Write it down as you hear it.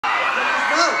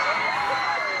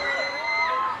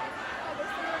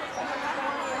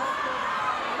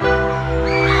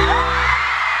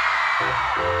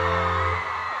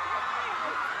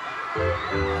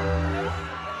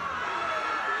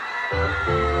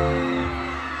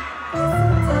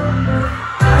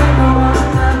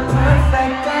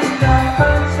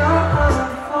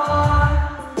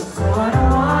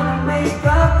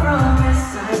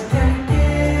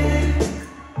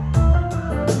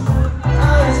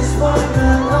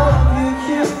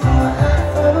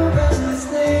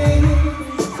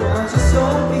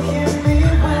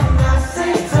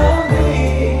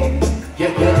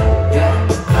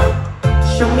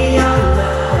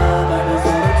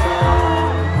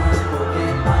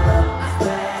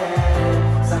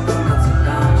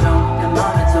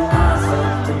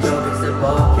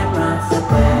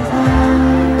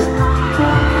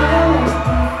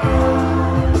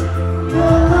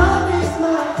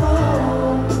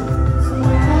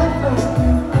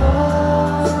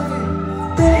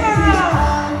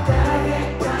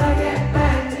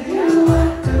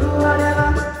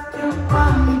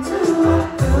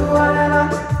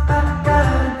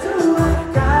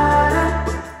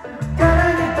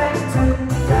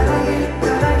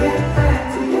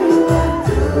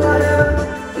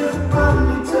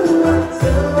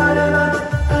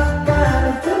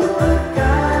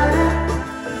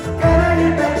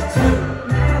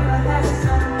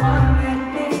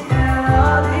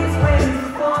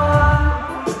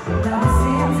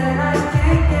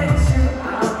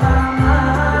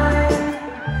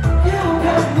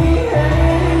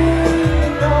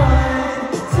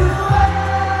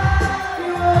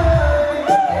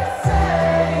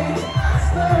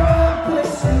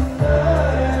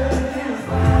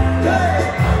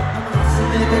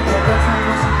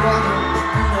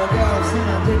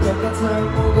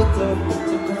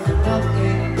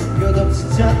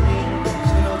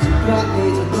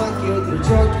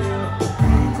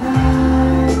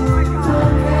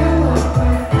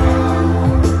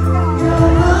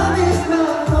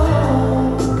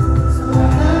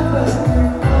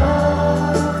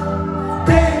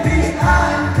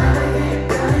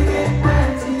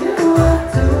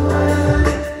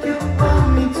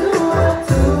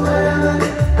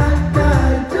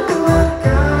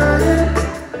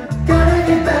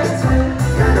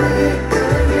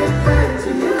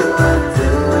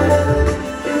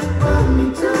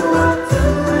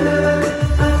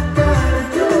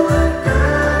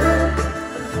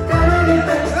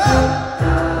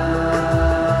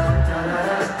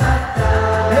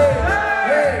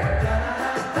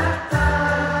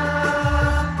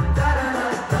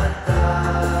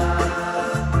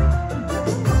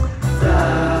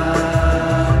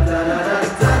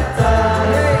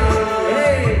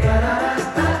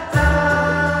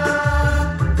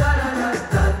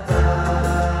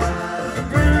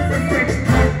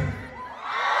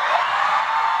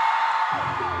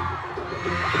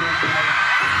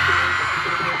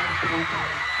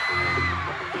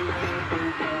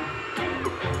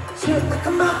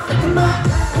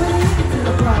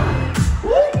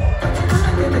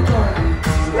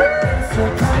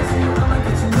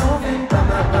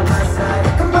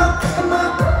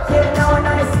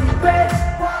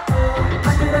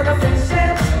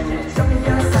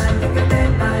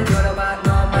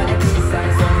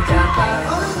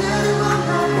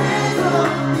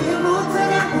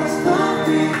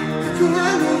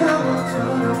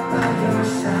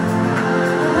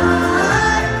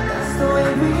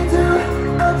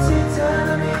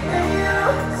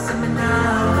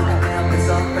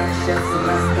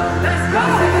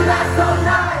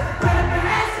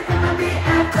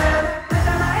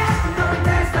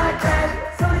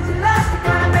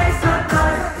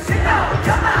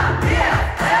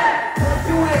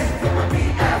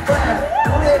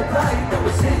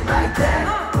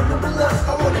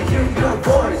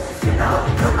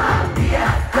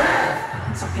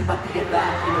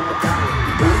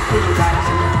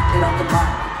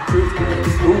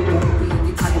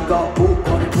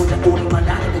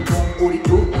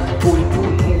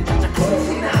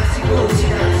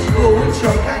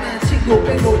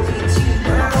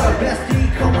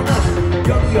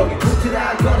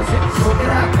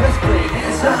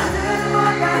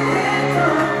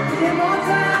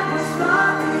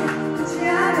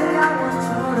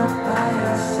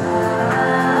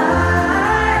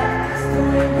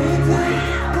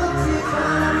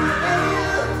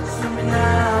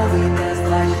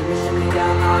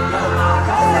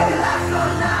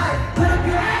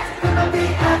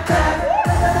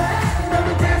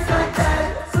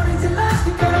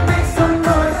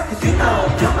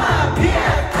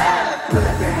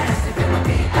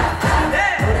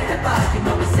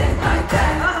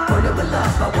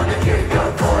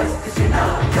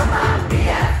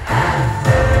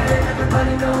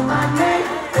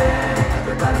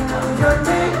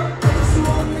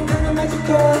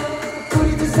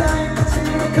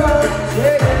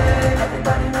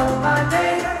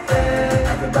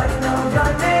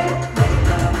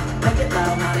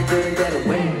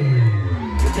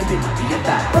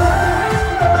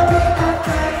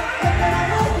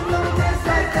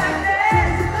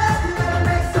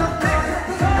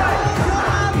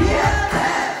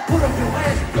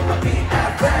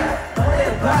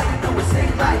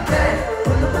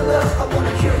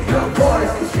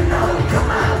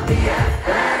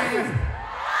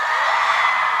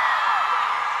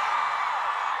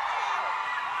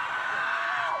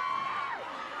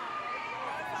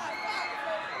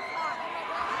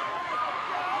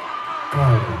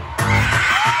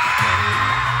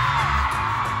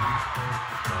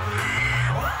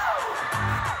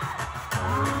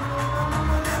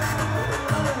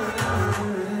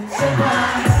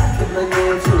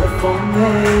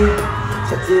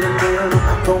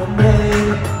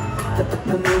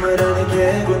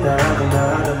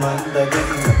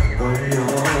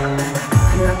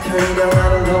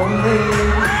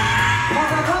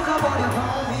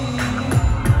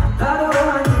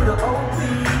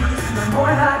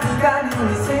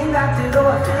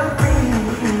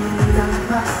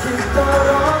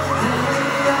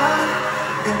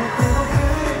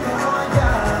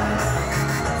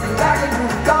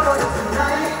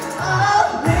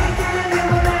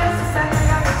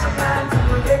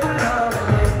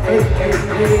Hey, hey,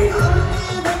 hey.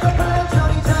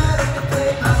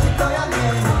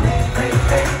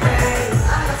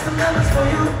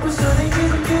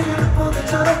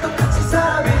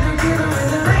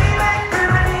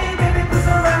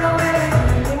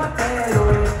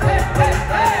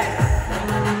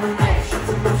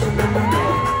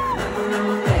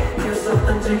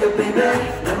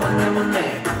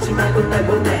 하지 말고 날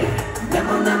보내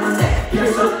Nemonade 피할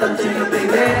수 없던 즐겨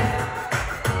baby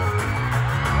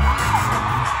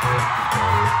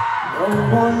No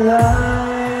more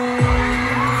lies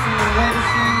너의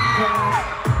순간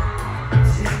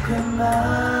지금만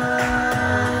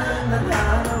난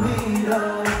하늘 위로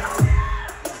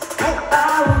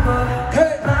아우고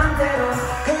맘대로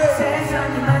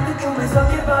세상이 만든 꿈을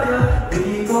섞여버려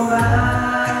위고만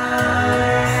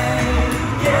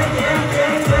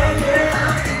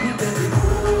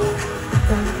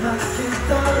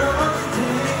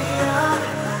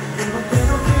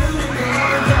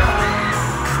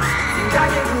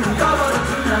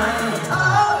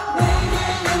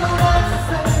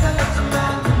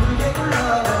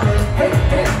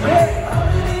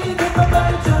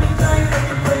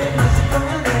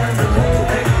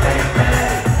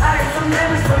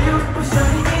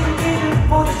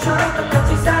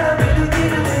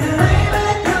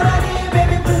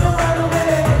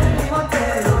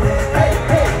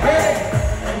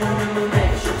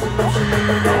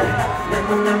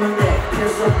Nemonade 피할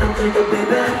수 없던 즐겨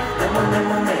baby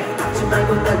Nemonade 하지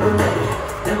말고 날 보내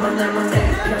Nemonade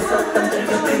피할 수 없던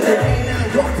즐겨 baby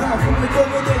욕탕 품을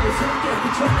꼬무대고 숨게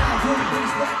비춰나 분들이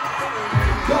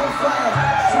Go fire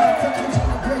수학한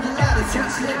통신은 burning light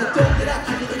상실해도 동그랗게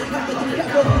그들이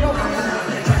감겨들이라고 물어봐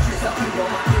자주 섞이고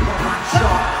막히고 맞춰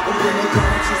우리는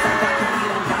거는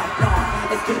치상각형이란 갈거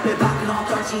Escape 밖은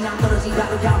어떤 진앙 떨어진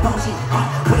가루야 봉신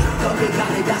Wake up 이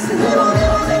가를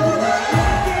다스리고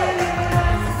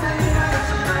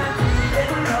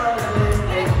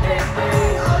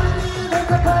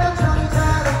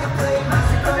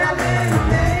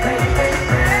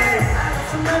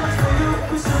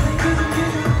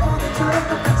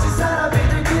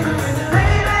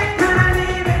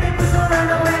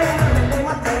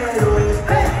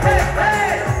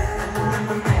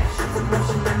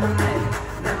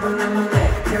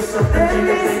Nemonade 피할 수 없던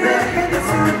즐겨 baby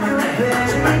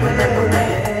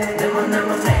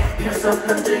Nemonade 피할 수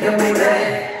없던 즐겨 baby